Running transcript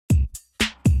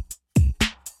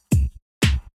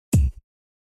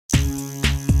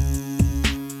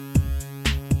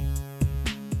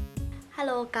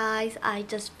Hello guys, I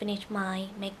just finished my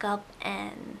makeup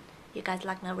and you guys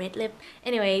like my red lip.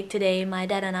 Anyway, today my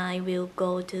dad and I will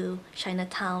go to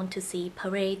Chinatown to see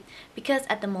parade because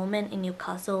at the moment in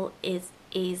Newcastle is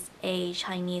a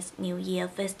Chinese New Year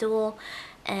festival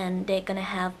and they're gonna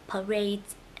have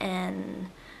parades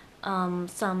and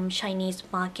some Chinese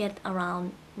market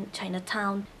around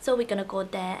Chinatown. So we're gonna go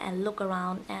there and look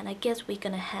around, and I guess we're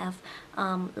gonna have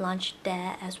lunch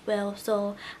there as well.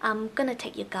 So I'm gonna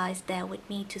take you guys there with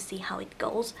me to see how it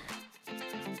goes.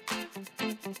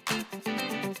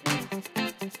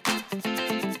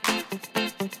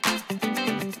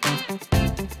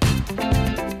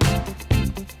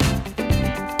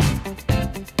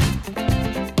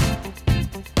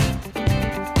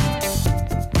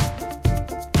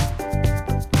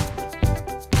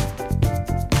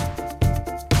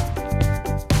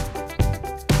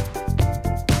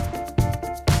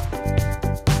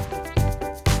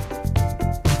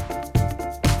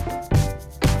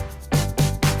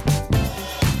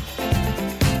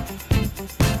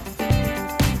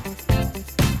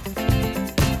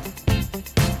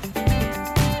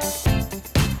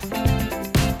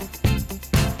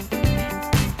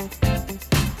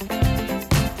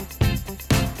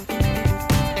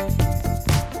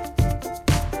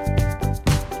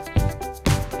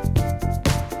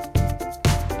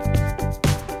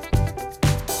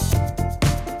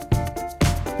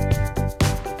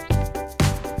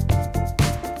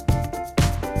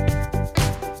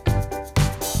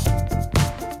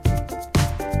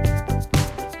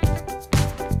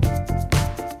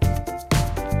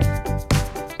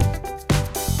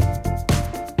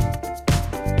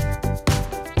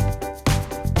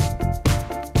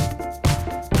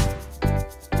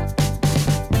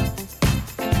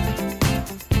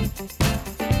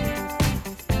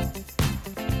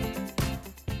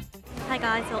 Hi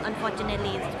guys, so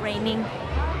unfortunately it's raining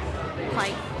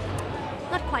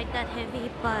not quite that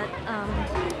heavy, but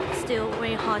still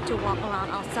very hard to walk around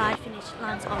outside. Finished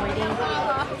lunch already,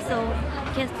 so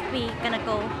I guess we gonna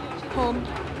go home,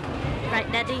 right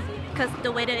daddy? Because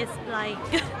the weather is like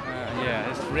yeah,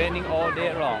 it's raining all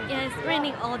day long. yeah, it's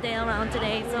raining all day around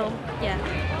today, so yeah,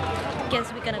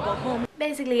 guess we're gonna go home.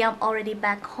 Basically I'm already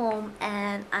back home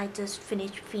and I just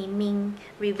finished filming,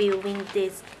 reviewing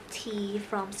this tea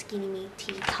from Skinny Me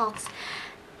Tea Talks.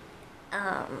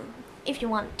 If you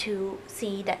want to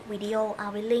see that video, I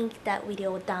will link that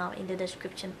video down in the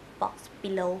description box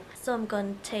below. So I'm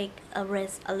gonna take a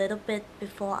rest a little bit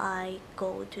before I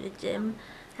go to the gym.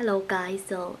 Hello guys,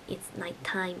 so it's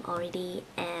nighttime already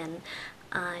and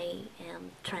I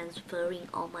am transferring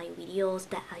all my videos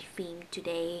that I filmed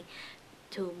today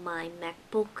to my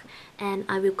MacBook, and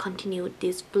I will continue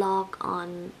this vlog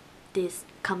on this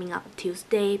coming up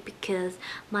Tuesday because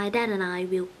my dad and I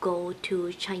will go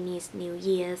to Chinese New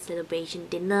Year celebration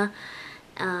dinner.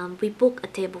 We booked a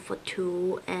table for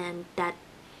two, and that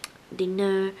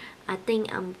dinner I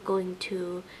think I'm going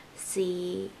to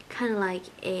see kind of like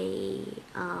a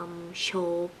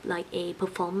show, like a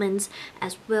performance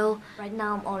as well. Right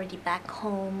now I'm already back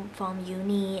home from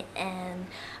uni and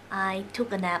I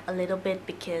took a nap a little bit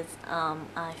because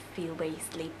I feel very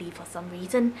sleepy for some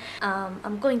reason.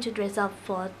 I'm going to dress up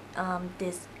for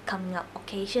this coming up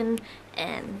occasion,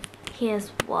 and here's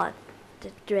what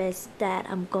the dress that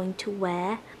I'm going to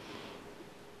wear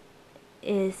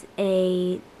is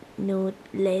a nude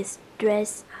lace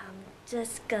dress. I'm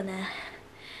just gonna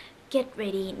get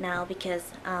ready now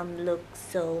because I look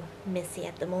so messy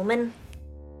at the moment.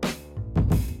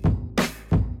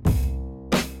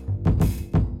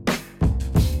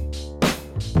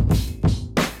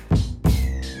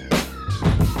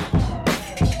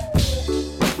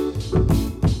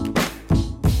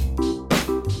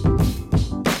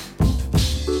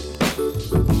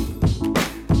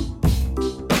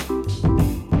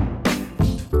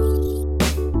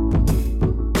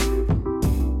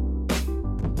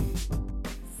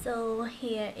 So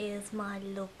here is my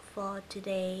look for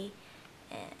today,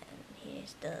 and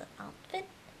here's the outfit.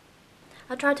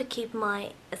 I try to keep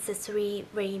my accessory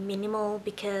very minimal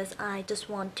because I just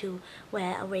want to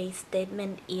wear a very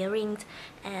statement earrings,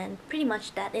 and pretty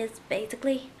much that is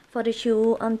basically. For the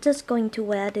shoe, I'm just going to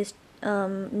wear this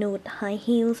nude high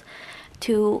heels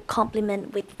to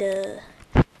complement with the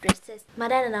dresses. My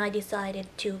dad and I decided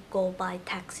to go by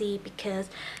taxi because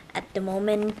at the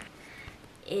moment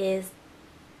is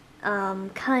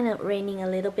kind of raining a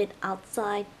little bit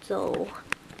outside, so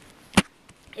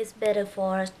it's better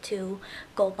for us to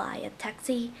go by a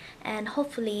taxi, and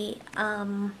hopefully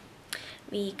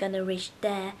we gonna reach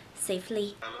there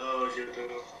safely. Hello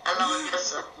YouTube. Hello,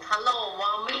 Joseph. Hello,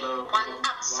 mommy. Hello, One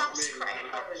up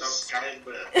subscribers.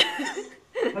 subscribers.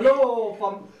 Hello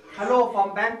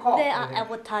from Bangkok. They are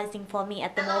advertising for me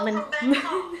at the moment.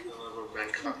 Hello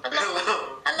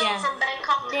Yeah. from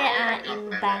Bangkok. They are in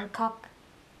Bangkok,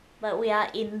 but we are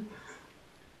in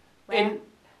where?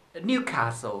 In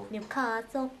Newcastle.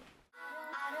 Newcastle.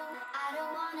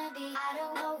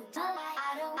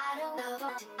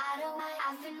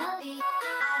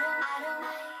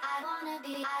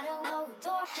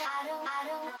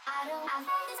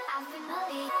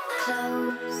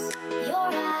 Close your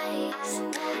eyes.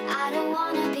 I don't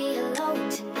wanna be alone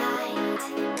tonight.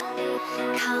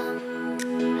 Come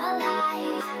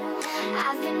alive.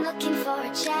 I've been looking for a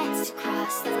chance to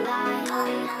cross the line.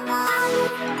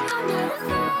 I'm not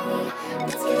afraid.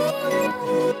 Let's get it.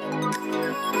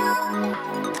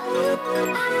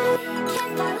 I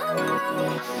can't follow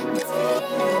away. Let's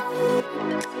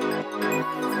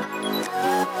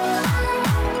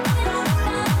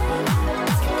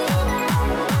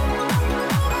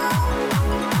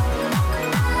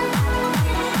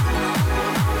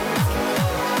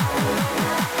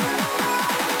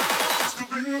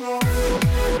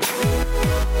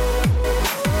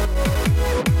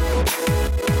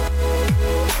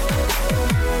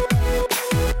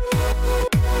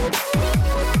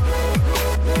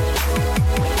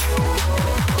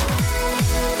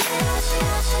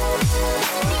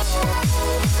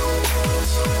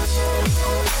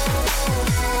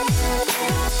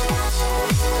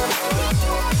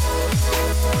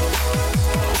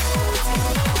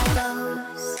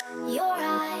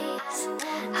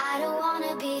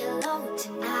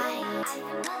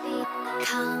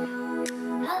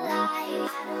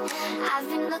I've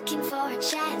been looking for a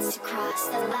chance to cross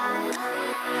the line.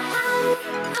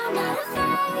 I'm not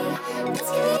afraid.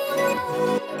 Let's get it.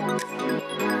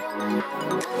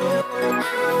 I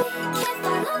can't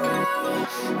follow away.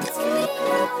 Let's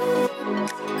get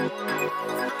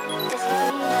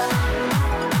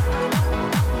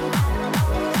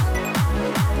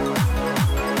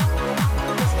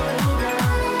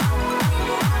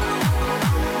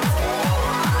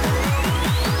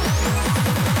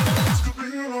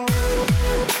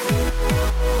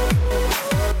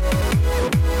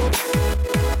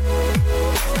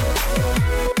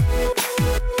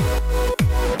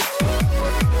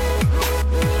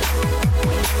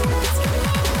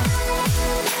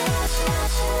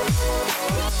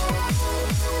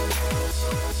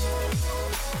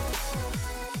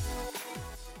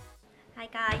Hi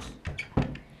guys.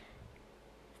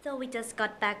 So we just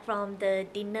got back from the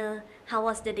dinner. How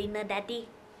was the dinner, Daddy?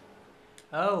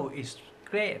 Oh, it's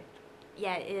great.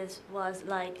 Yeah, it was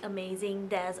like amazing.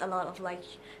 There's a lot of like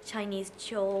Chinese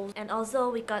shows, and also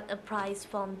we got a prize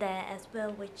from there as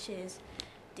well, which is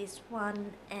this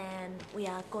one, and we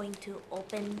are going to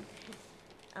open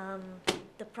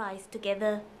the prize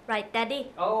together, right,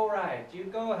 Daddy? All right, you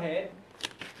go ahead.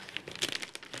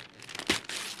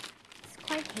 It's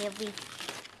quite heavy.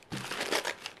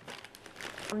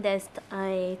 There's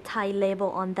a Thai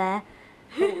label on there.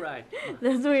 All right.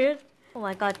 That's weird. Oh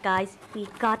my god, guys, we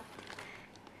got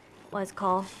what's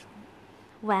called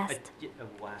vest.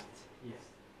 What? Yes.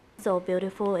 So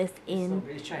beautiful. It's So in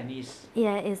very Chinese.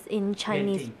 yeah, it's in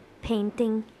Chinese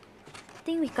painting. I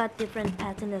think we got different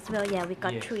patterns as well. Yeah, we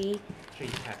got Yes. three.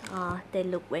 They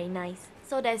look very nice.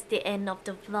 So that's the end of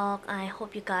the vlog. I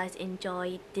hope you guys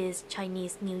enjoyed this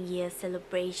Chinese New Year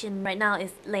celebration. Right now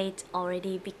it's late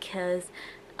already because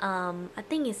I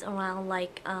think it's around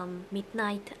like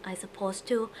midnight, I suppose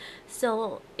to.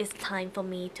 So it's time for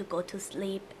me to go to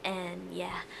sleep, and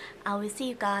yeah, I will see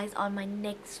you guys on my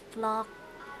next vlog.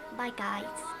 Bye guys.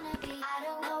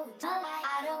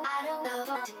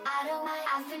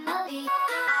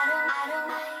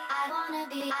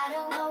 I don't